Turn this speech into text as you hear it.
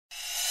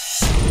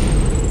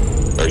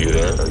Are you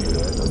there?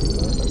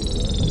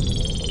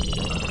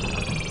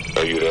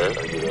 Are you there?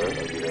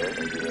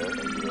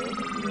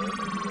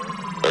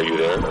 Are you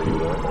there?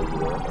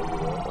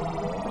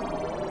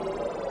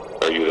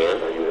 Are you there?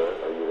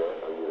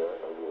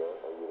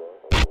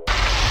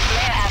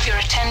 May I have your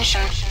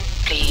attention,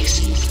 please?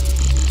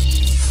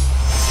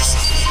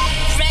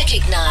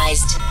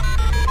 Recognized.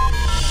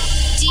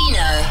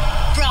 DINO,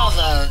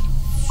 Bravo.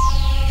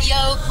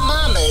 Yo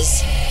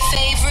Mama's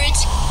favorite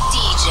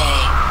DJ.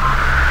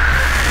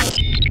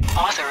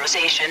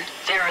 Authorization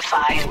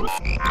verified.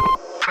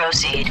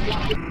 Proceed.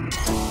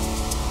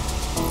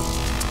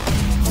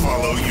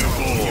 Follow your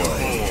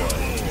boy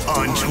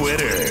on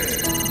Twitter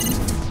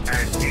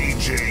at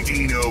DJ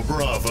DINO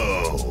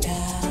Bravo.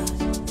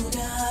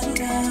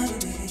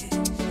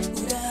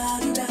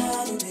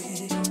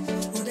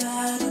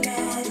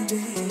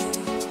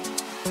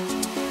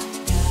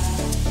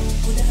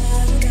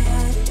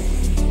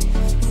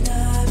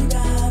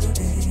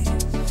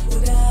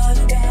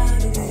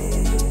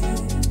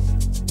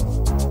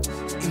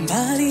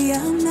 Mbali ya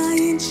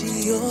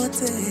nchi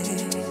yote,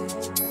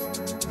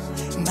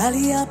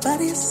 mbali ya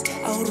Paris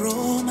au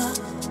Roma,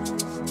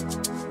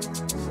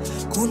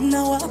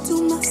 kuna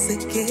watu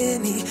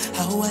masekeni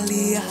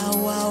hawalia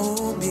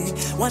hawaombe,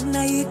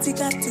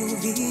 wanaitika tu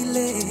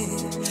vile.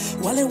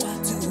 Wale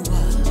watu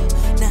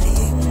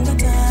wanaimba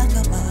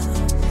kama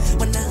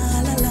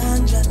wanalala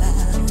njala,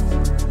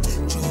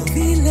 jo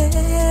vile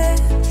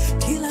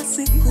kila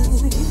siku.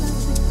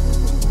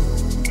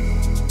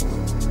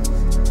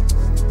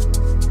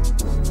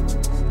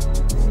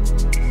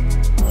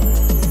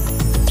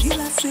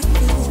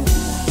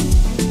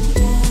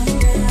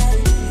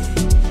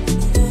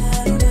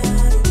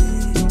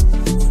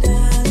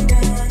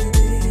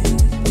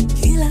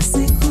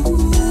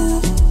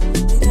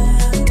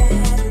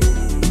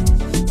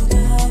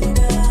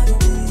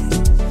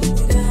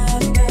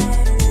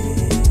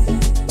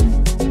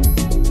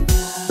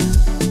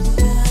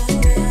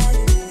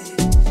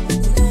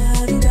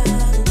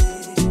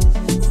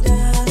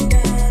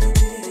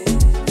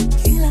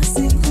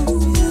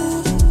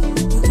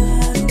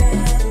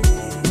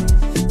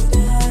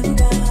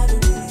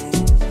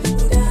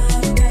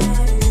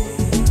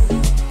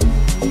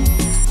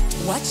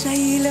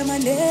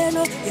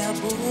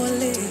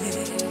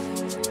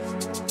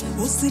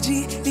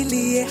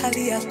 Usijililie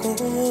hali yako,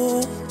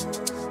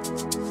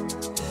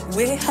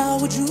 we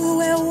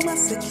haujue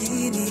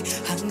umasikini.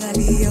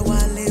 Angalia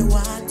wale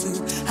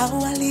watu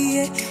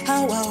hawalie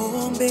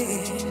hawaombe,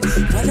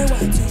 wale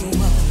watu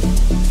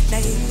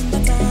naimba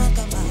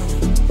kama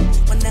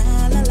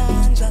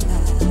wanalala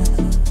njala.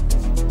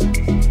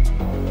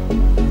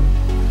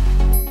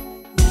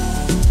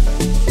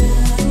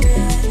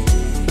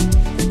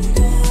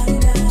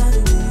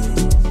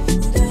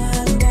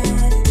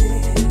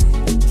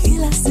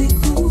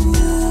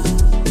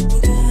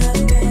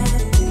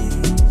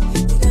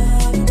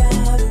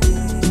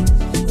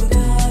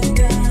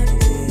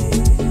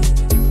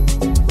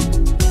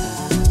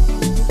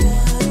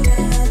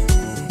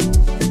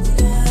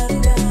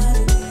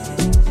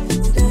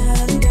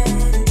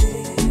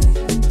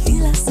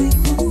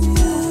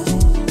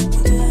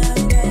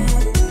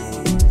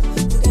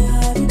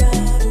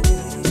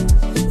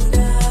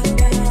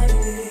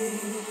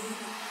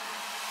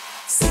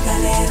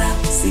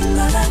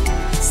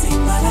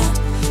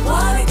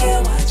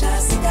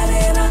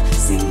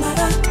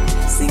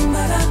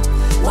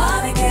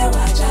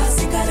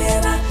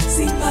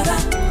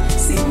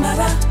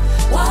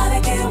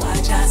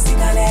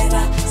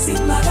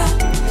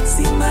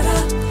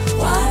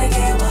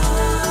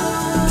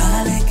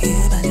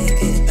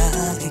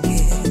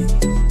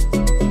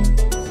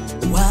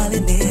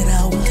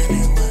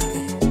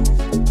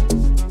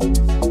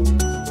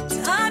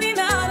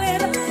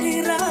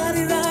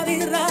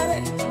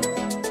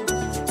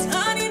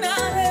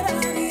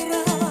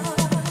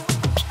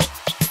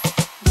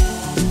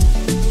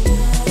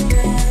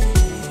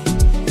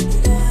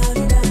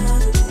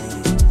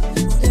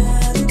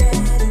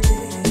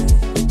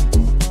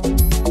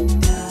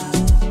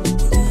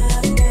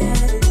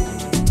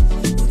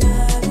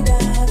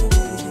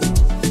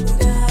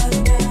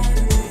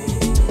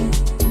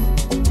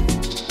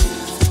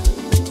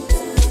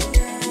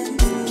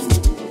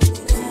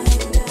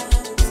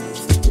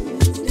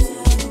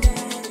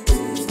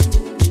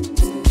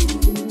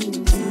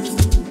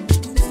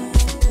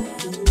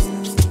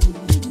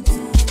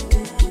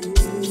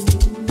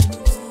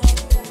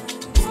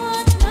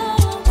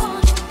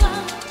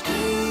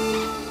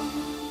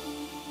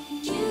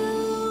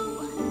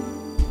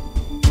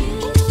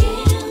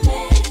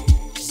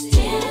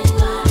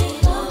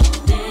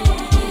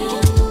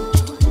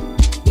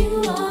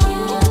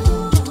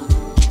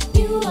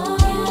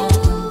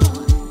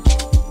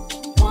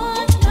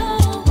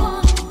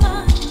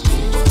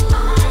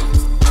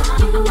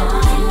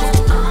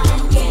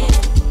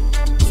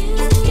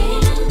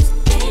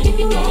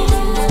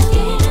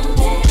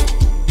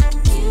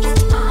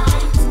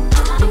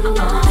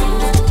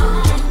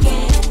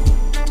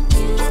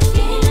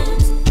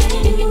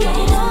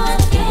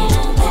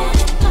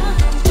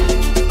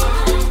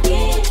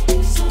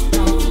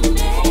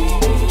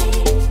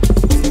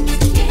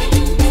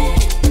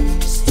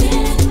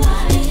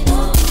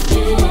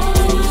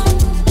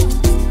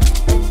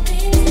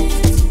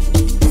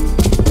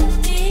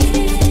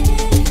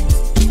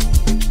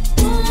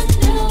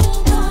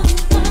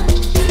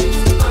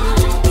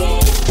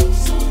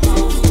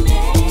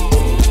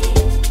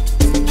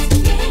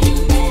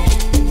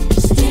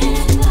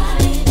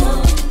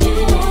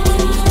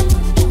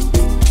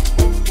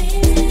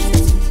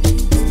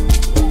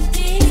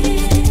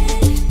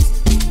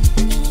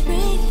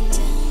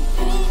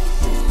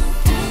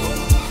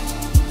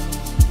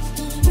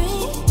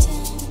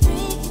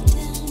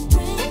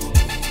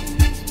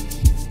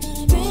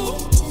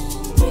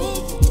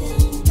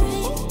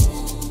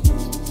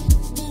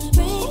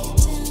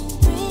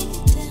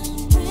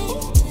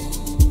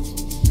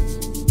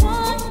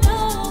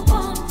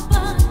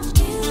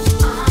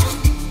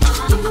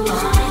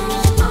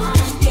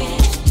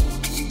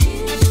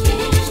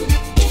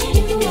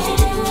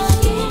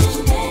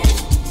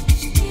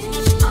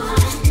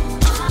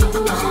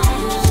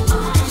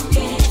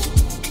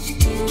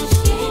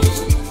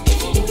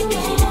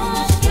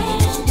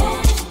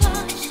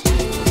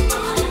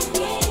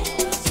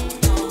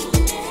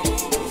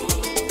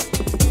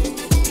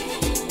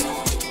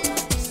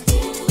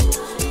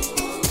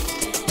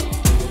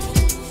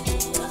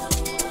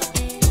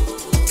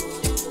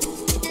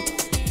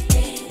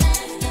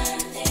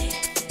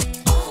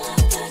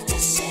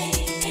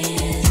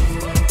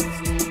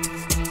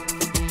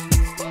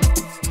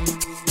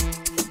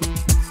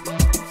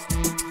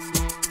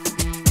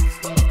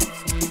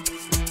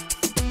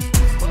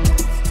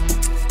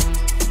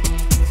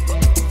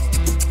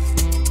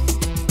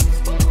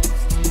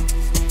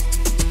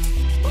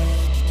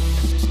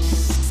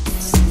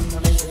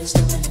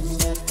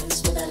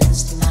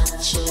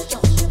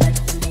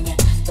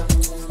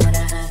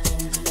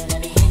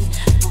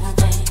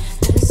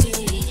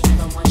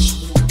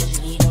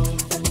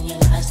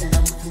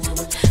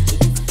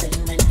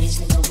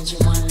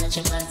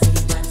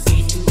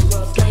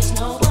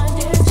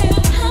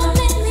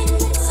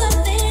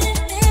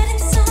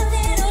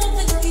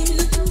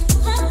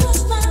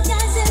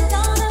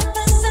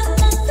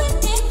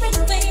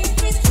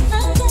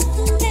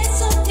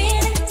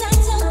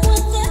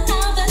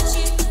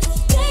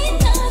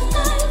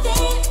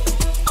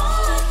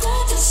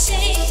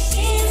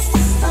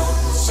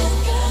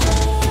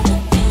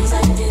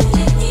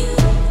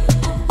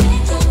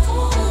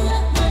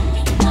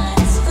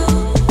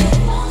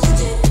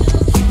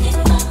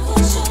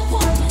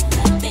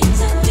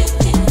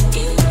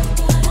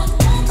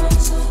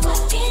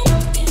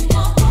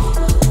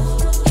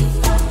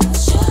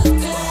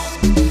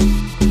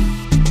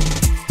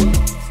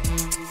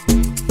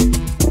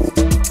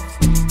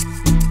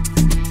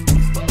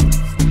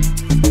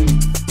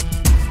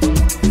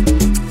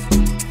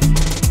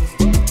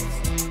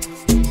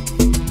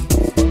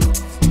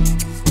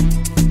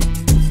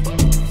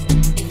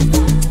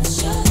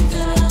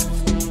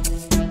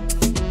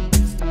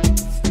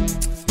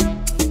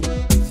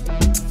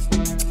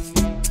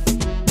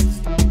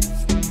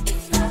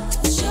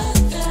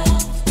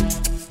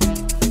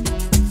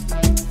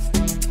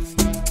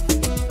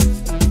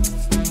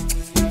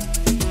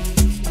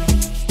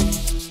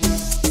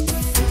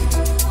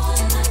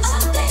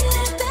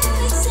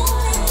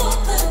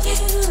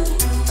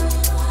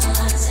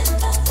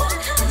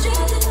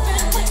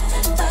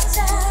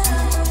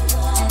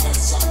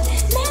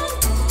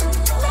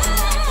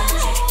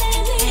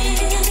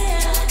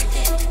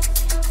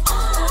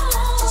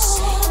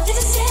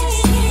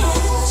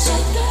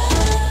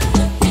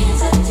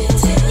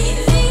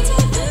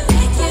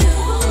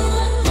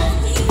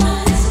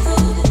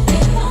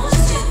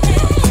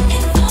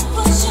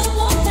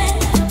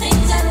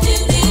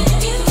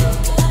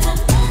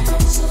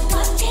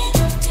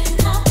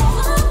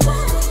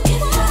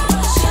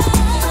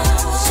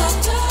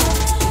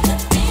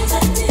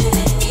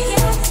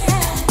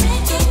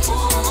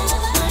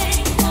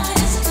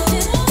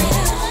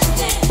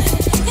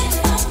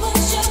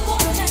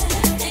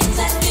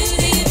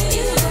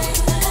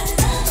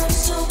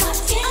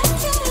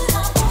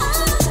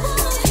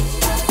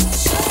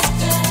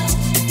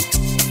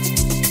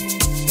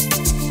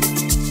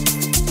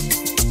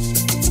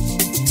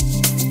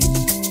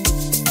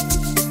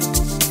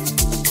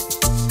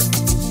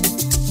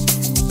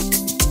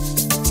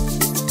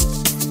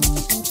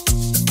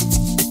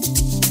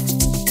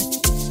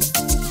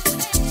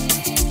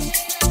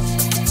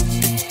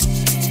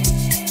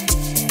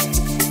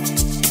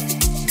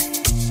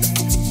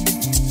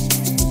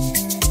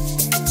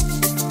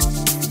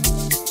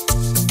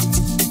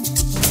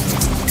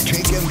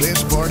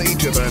 this party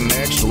to the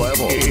next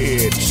level.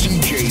 It's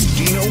DJ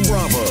Dino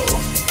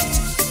Bravo.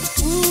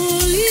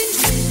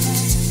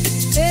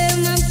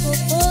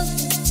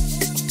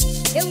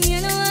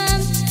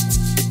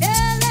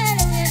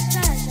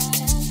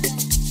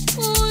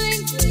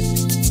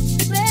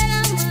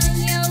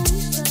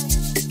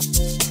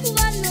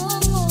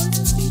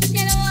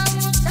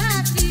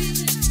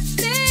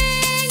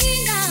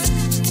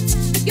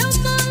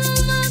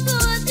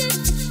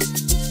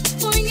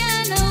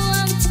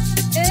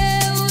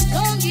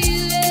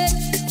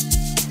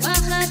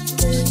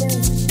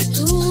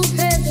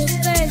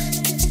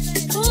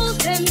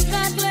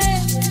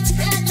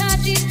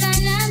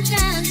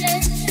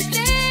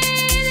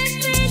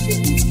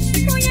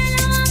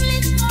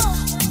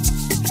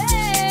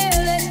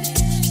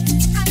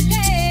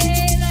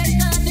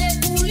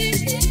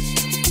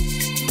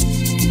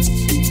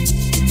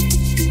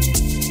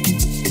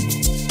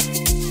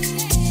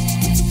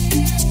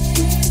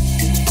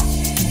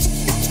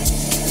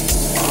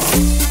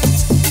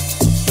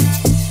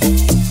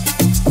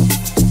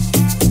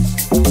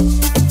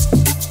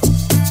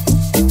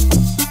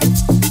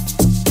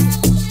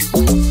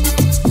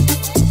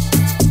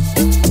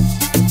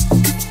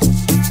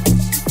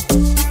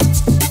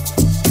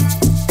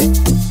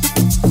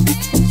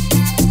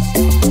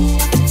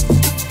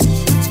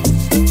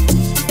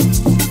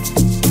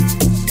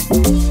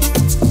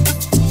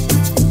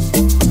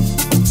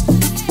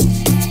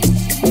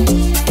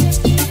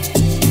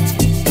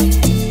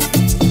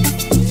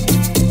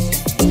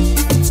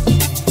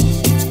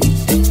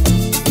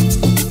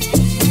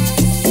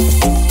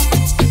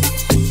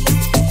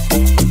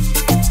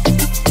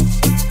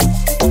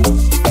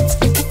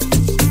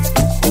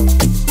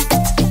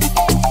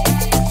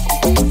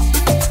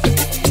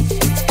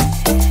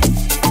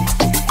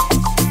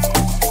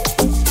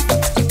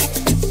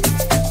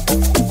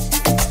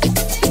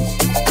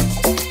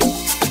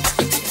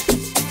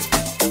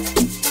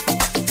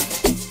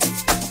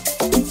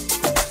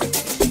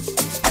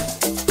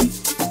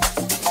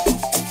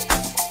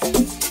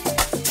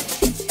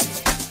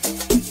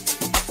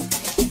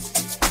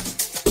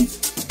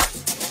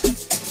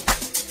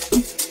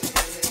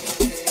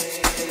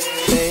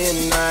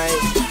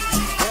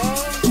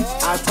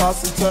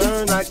 toss and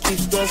turn, I keep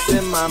stress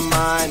in my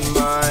mind.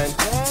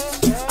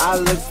 I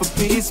look for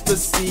peace, but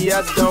see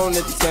I don't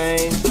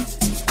attain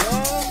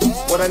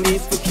what I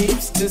need for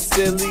keeps this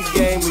silly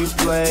game we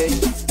play.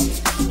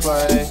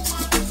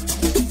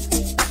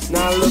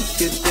 Now look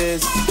at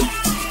this,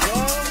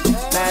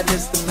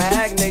 madness, the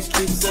magnet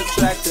keeps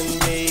attracting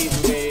me.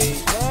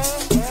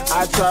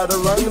 I try to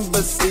run,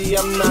 but see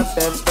I'm not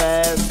that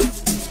fast.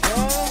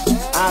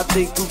 I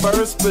think I'm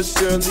first, but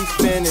surely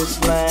finish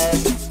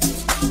last.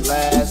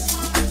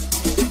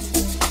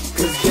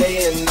 Cause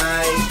day and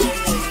night,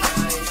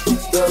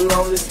 the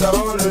lonely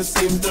stoner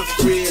seems to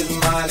free his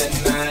mind at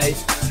night.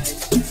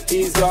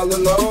 He's all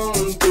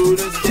alone through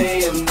the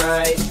day and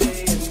night.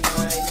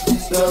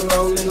 The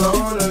lonely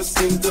loner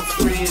seems to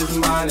free his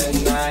mind at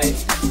night.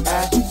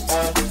 At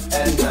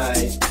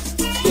night,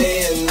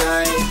 day and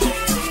night.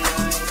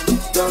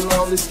 The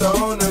lonely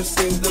stoner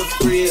seems to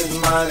free his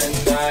mind at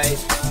night.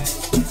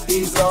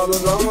 He's all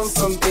alone,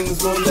 some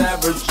things will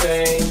never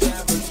change.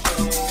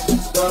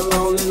 The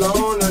lonely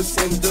loner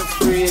seems to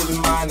free his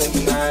mind at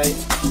night.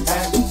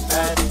 At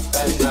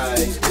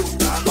night,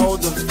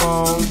 hold the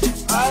phone.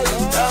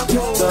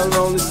 The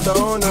lonely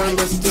stoner,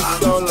 Mr.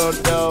 Solo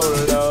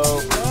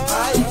Dolo.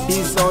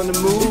 He's on the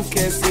move,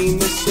 can't seem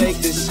to shake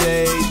the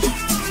shade.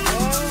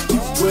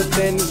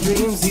 Within his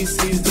dreams, he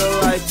sees the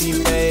life he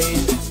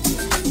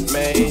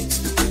made.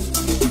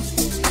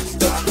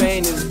 The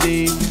pain is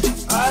deep.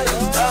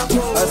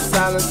 A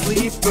silent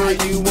sleeper,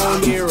 you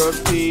won't hear a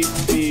peep.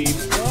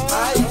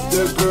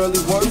 The girl he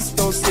wants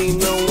don't seem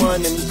no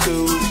one and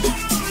two.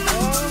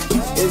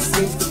 It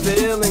seems the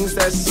feelings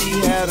that she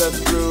had her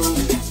through.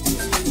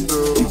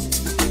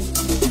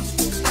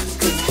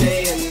 Cause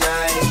day and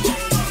night,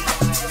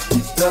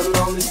 the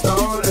lonely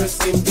stoner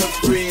seems to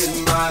free his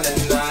mind at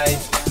night.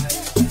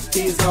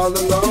 He's all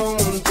alone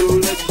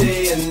through the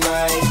day and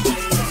night.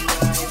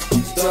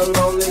 The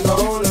lonely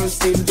loner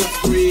seems to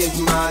free his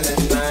mind at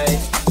night.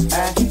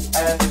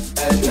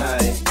 At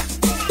night,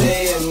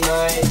 day and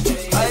night.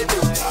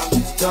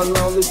 The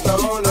lonely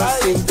stoner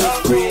seems to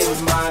free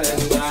his mind at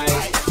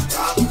night.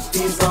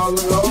 He's all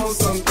alone,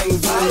 some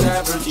things will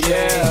never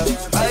change.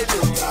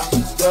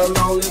 The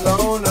lonely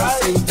loner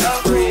seems to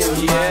free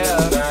his mind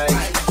at night.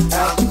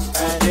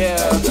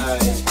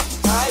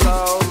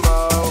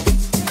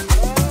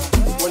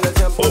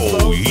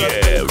 Oh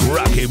yeah,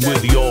 rockin'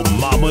 with your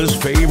mama's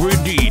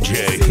favorite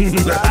DJ,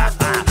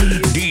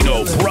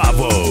 Dino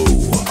Bravo.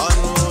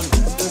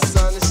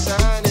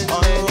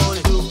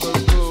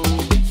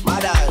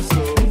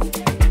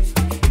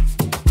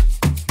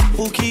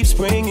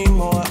 Bringing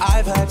more,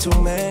 I've had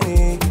too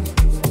many.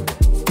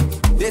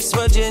 This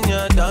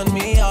Virginia done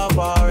me up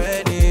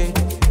already.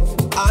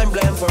 I'm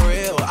blamed for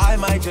real, I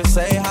might just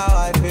say how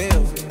I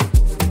feel.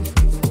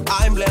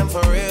 I'm blamed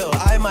for real,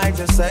 I might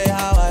just say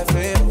how I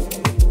feel.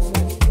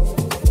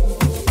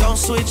 Don't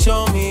switch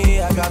on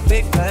me, I got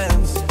big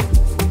plans.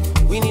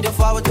 We need to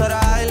forward to the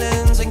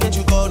islands and get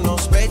you gold, no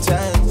spray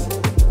tan.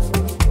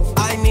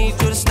 I need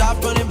you to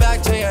stop running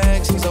back to your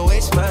ex, he's a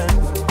waste man.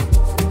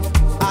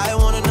 I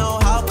wanna know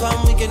how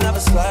come we can never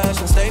slash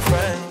and stay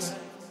friends.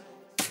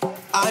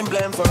 I'm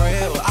blamed for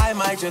real, I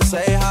might just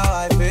say how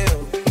I feel.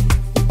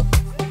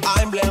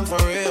 I'm blamed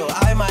for real,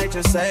 I might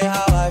just say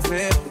how I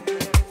feel.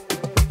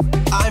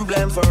 I'm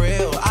blamed for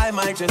real, I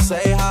might just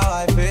say how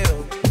I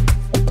feel.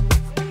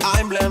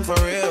 I'm blamed for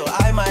real,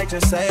 I might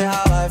just say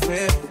how I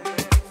feel.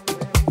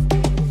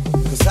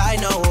 Cause I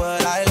know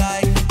what I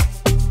like,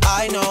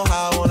 I know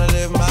how I wanna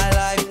live my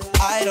life.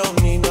 I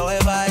don't need no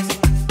advice,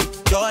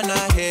 you're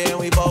not here and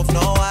we both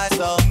know why.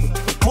 So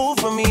move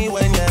for me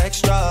when you're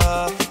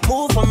extra,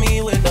 move for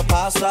me with the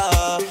pasta.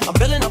 I'm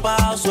building up a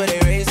house where they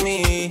raise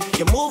me.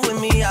 You move with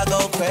me, I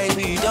go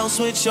crazy. Don't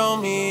switch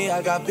on me,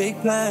 I got big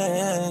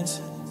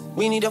plans.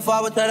 We need to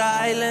forward to the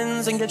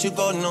islands and get you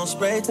golden on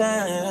spray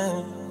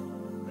tan.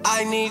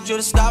 I need you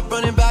to stop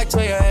running back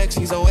to your ex,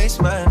 he's a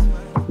waste man.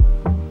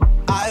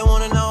 I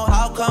wanna know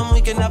how come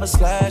we can never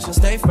slash and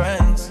stay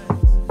friends.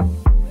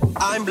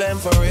 I'm blamed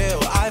for real,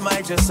 I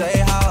might just say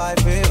how I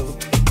feel.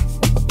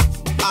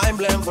 I'm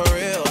blamed for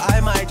real, I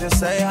might just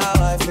say how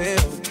I feel.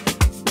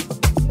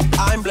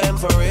 I'm blamed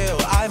for real,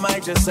 I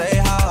might just say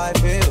how I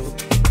feel.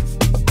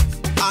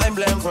 I'm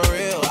blamed for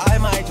real, I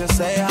might just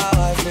say how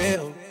I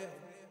feel.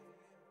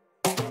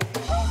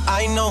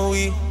 I know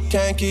we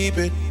can't keep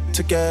it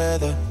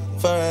together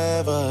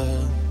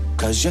forever,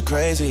 cause you're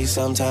crazy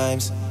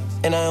sometimes,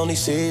 and I only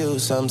see you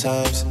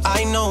sometimes.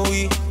 I know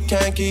we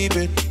can't keep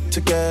it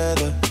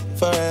together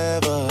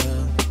forever,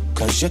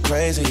 cause you're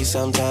crazy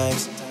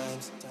sometimes.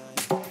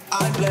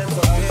 I'm blamed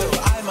for real,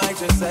 I might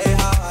just say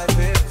how I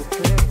feel.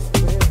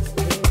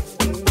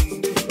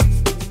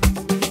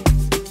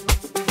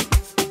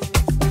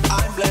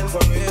 I'm blamed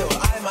for real,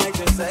 I might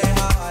just say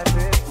how I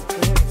feel.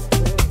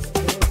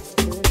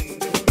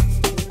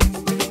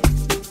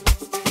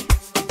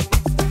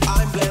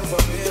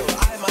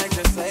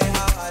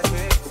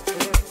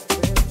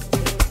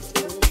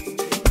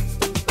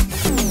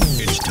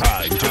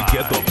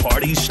 Get the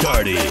party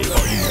started.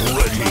 Are you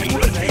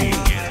ready?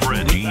 Get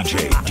ready.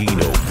 DJ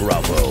DINO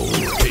Bravo,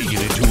 taking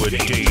it to a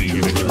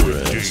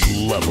dangerous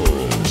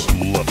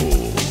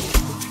level.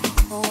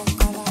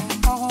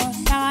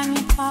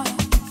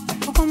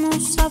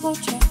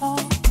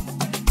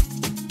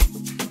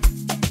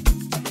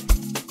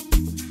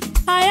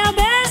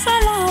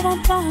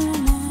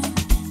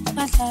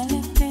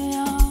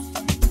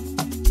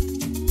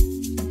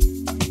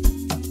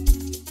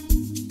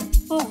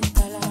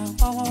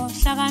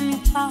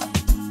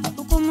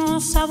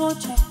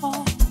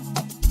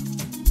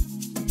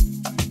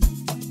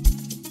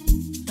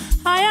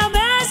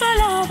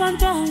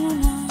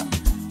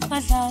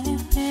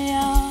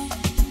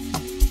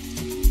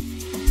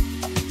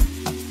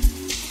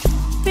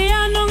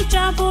 Piano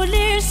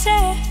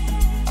jabulise,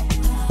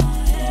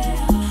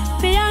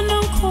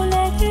 piano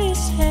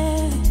kulegise,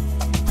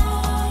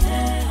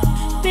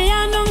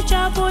 piano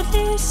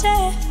jabulise,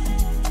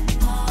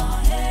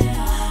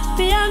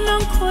 piano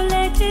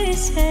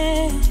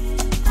kulegise,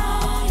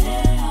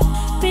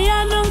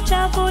 piano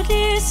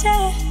jabulise,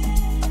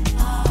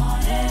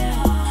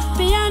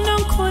 piano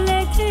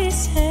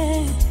kulegise,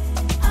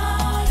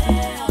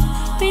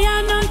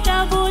 piano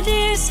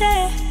jabulise.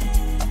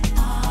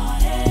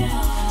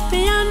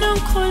 Piano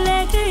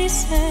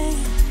kulegise,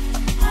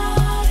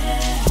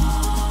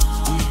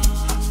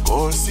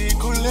 kosi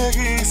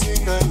kulegise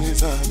ngane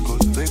zakho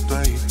cedwa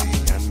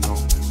ipiano.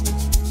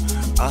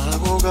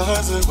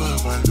 Akukaze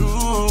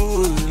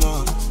kwabalula,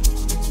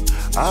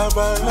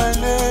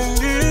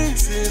 abalaleli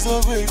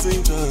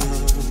sizokwenza.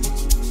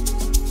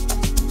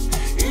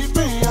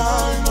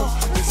 Ipiano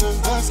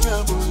isenza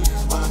siyabula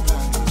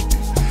makhaya.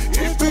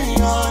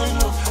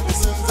 Ipiano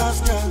isenza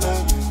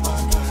siyabula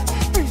makhaya.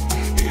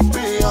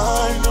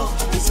 Ipiano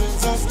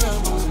isenza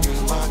siyabula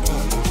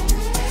makhaya.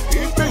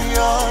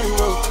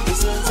 Ipiano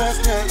isenza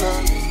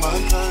siyabula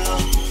makhaya.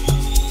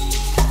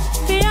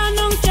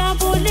 piano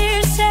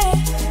jabulise,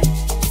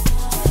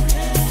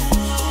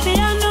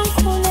 piano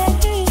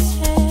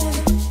kulegise,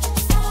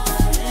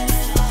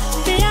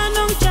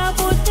 piano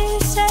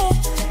jabulise,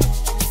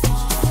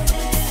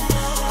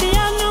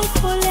 piano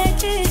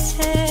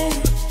kulegise,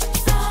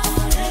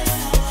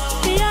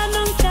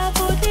 piano jabulise.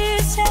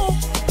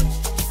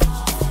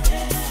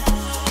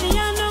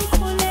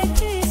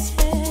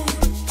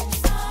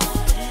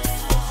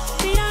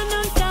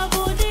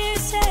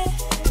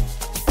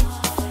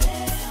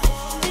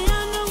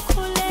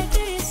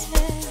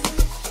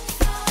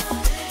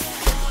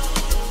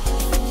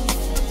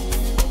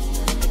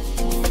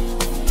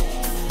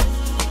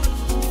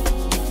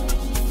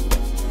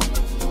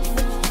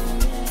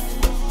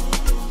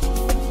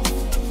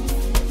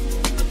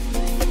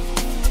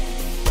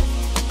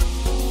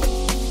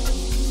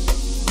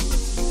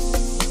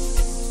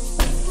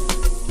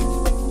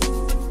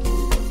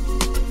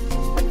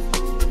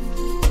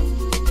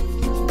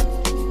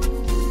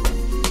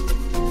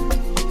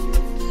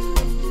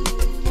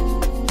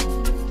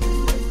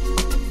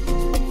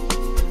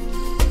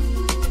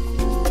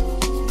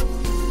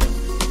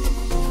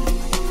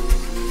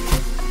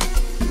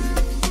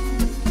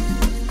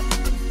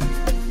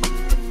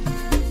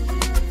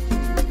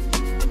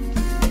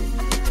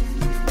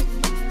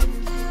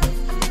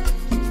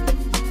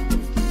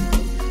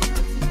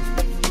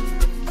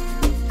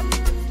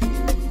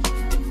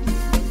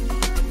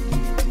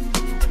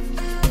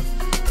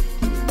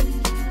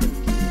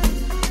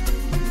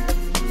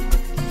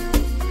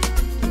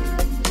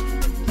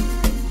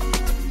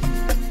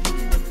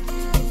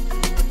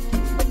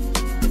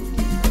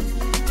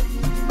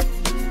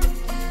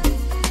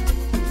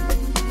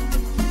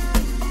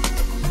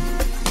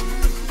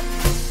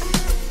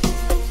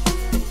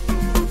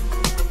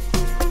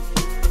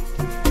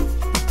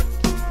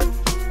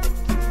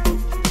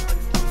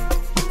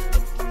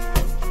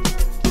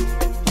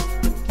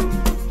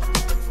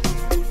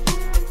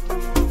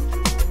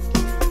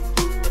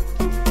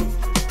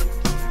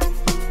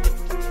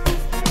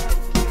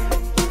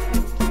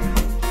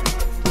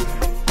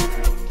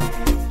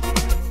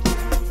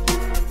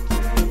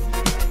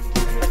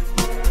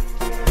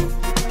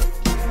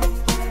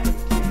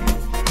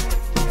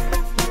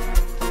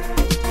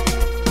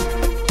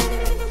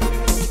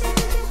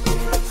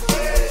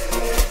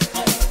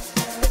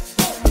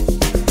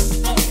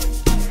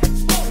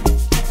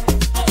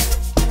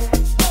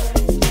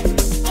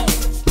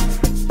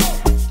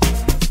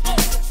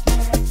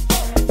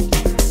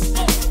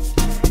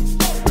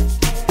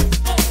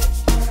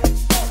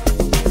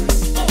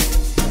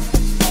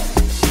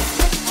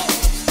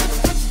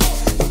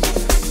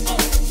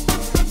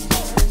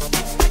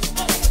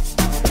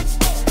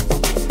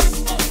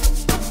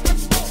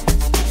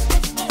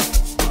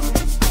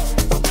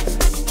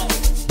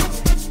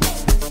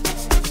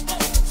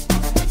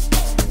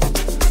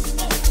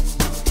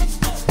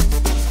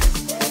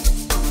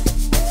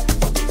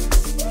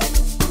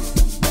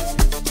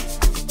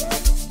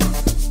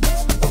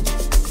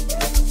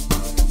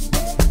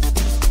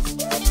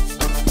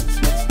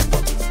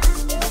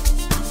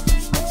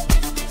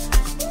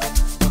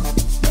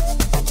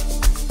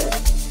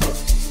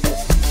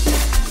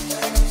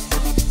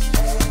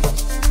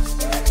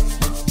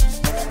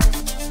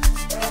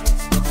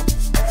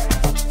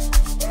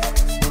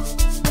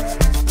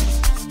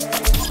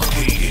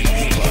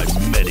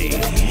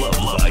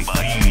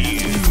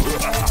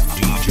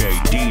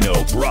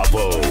 Dino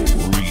Bravo,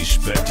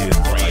 respected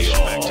by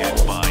all.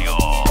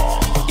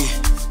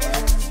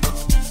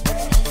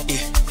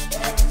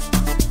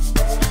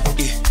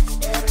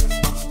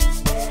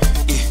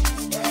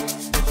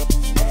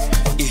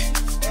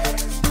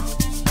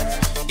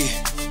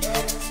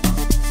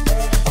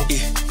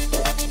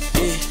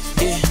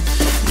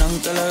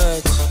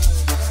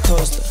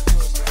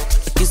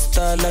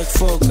 Like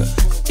Foga,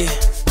 yeah.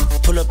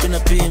 Pull up in a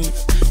beam,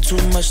 too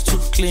much, too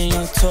clean,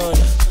 young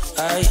taller.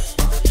 I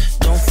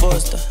don't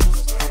foster,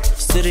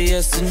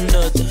 serious and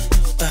daughter.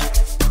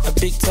 A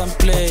big time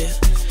player,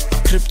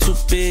 crib too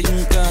big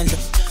and ganja.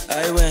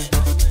 I went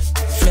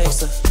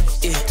FLEXA,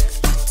 yeah.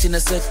 Tina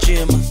said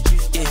Jimma,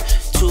 yeah.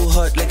 Too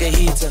hot like a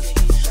heater.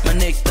 My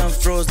neck done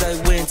froze like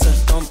winter.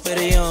 Don't bet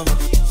it on me,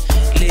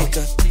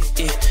 liquor,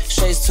 yeah.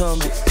 Shay's told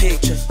me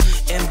picture,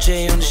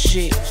 MJ on the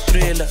shit,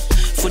 thriller.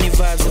 Funny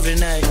vibes every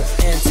night,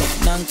 enter,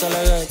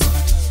 Nankalagati,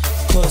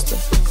 Costa,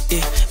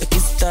 yeah, I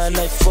get style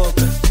like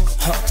Foga,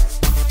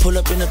 pull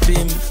up in a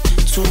beam,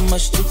 too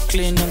much, too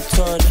clean, I'm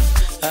taller,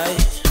 I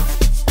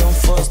don't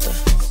foster,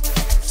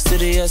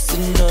 serious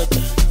and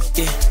daughter,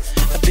 yeah,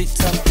 a big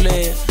time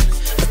player,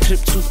 a crib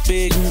too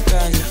big and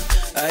ganja,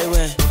 I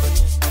went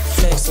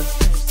FLEXA,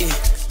 yeah,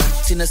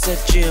 Tina said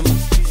Jimma,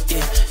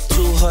 yeah,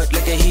 too hot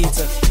like a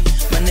heater,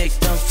 my neck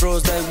done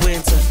froze like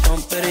winter,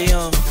 don't bet it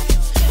on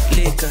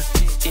liquor,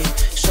 yeah.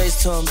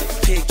 Shay's told me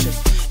picture,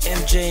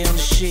 MJ on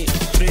the shit,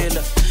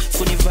 thriller,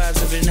 funny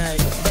vibes every night.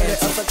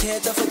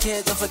 ALFAKAT,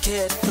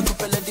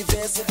 recupera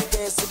diverse,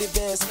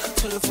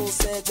 to the full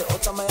set, the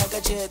Otama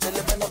Yakajeta,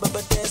 the BANABA,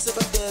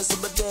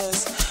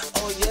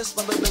 oh yes,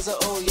 my babies are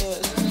oh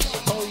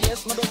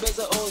yes, my babies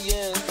are oh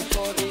yes.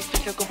 Before they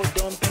pick a couple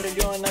down,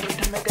 Perillon, I need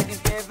to make a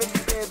diverse.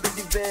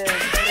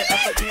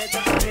 ALFAKAT,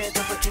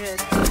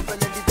 recupera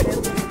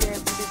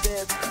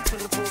diverse, to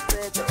the full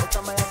set, the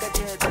Otama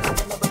Yakajeta, the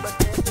BANABA.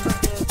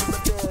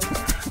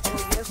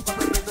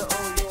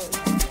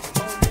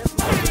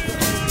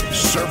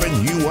 Serving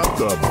you up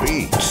the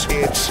beats,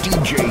 it's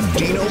DJ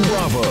Dino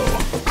Bravo.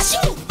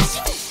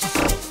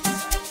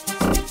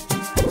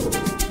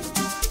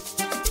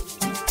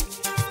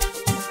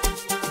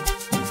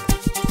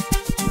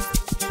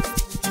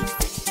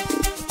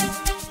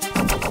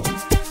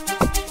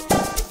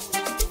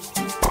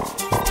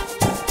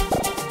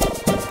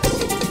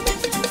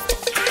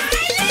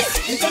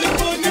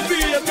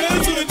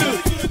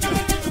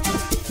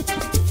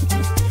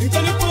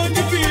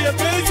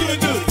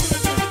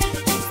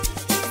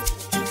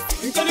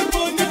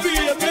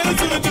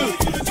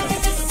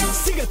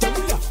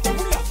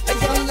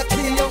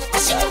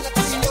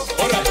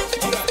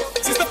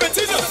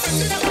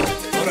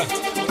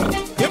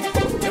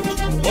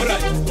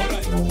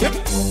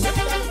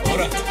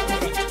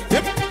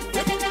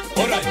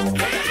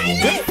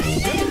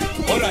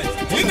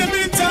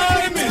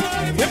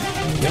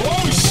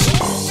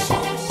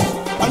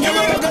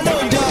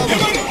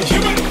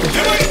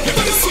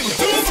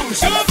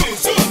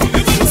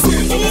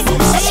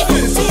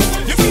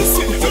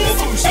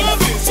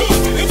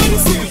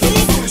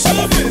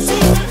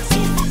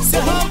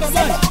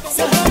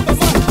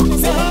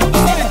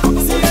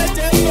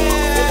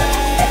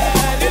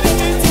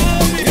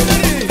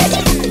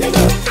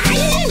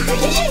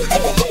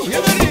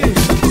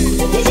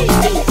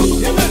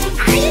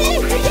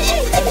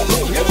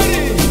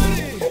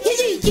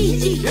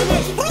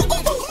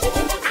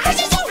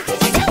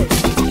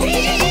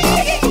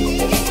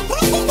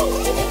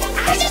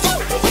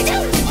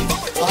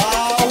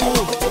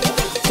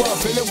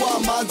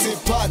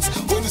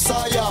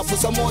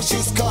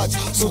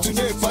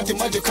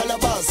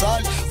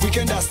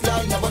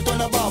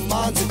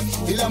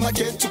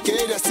 Get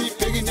together, see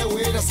begging the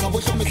way that's how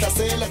we come to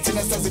say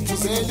Latina says it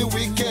was early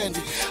weekend.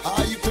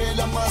 I pay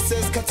la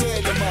masses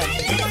catela man.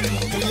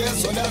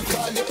 Yes, when I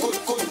call it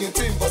good, you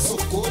think, but so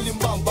cool in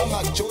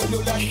Bamba,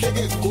 Jolo, like they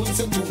get good,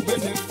 and to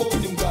benefit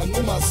him, got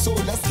my soul,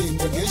 that's in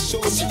the get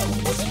show.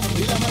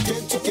 Ilama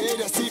get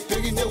together, see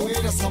begging the way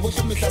that's how we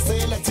come to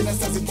say Latina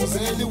says it was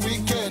early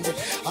weekend.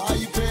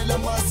 I pay la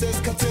masses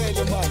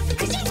catela man.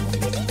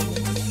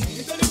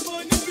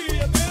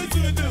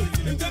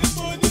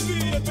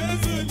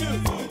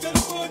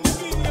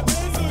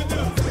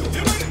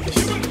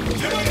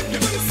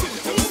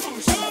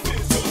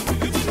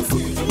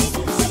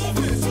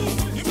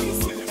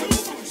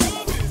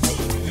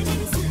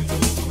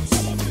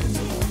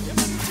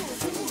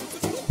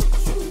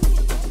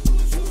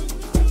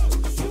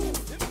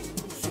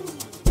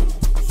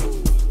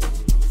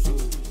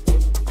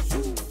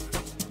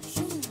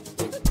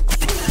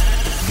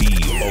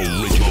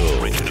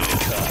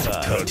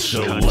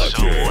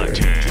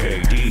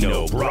 Selected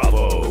Dino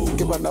Bravo.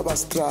 Che banaba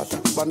strata,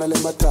 banale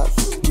matata.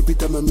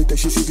 Kipita mamita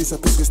shishikisa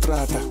pesca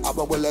strata.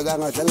 Ababola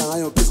ganga dala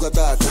ngayo pesca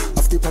tata.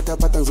 Afti pata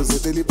pata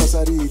nzozeteli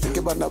pasarita.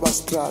 Che banaba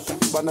strata,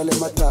 banale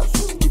matata.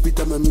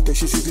 Kipita mamita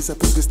shishikisa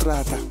pesca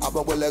strata.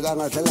 Ababola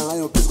ganga dala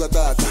ngayo pesca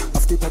tata.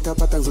 Afti pata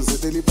pata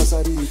nzozeteli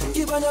pasarita.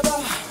 Che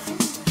banaba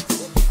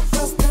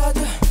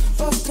strata,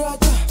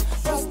 strata,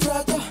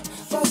 strata,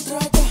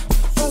 strata,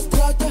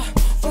 strata,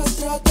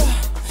 strata.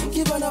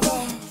 Che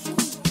banaba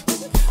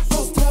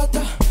strata.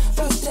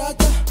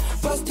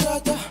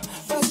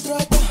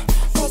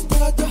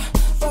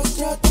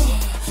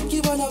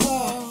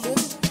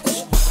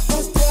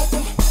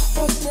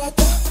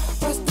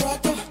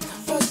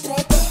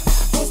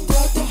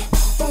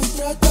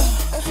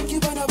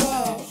 BANABA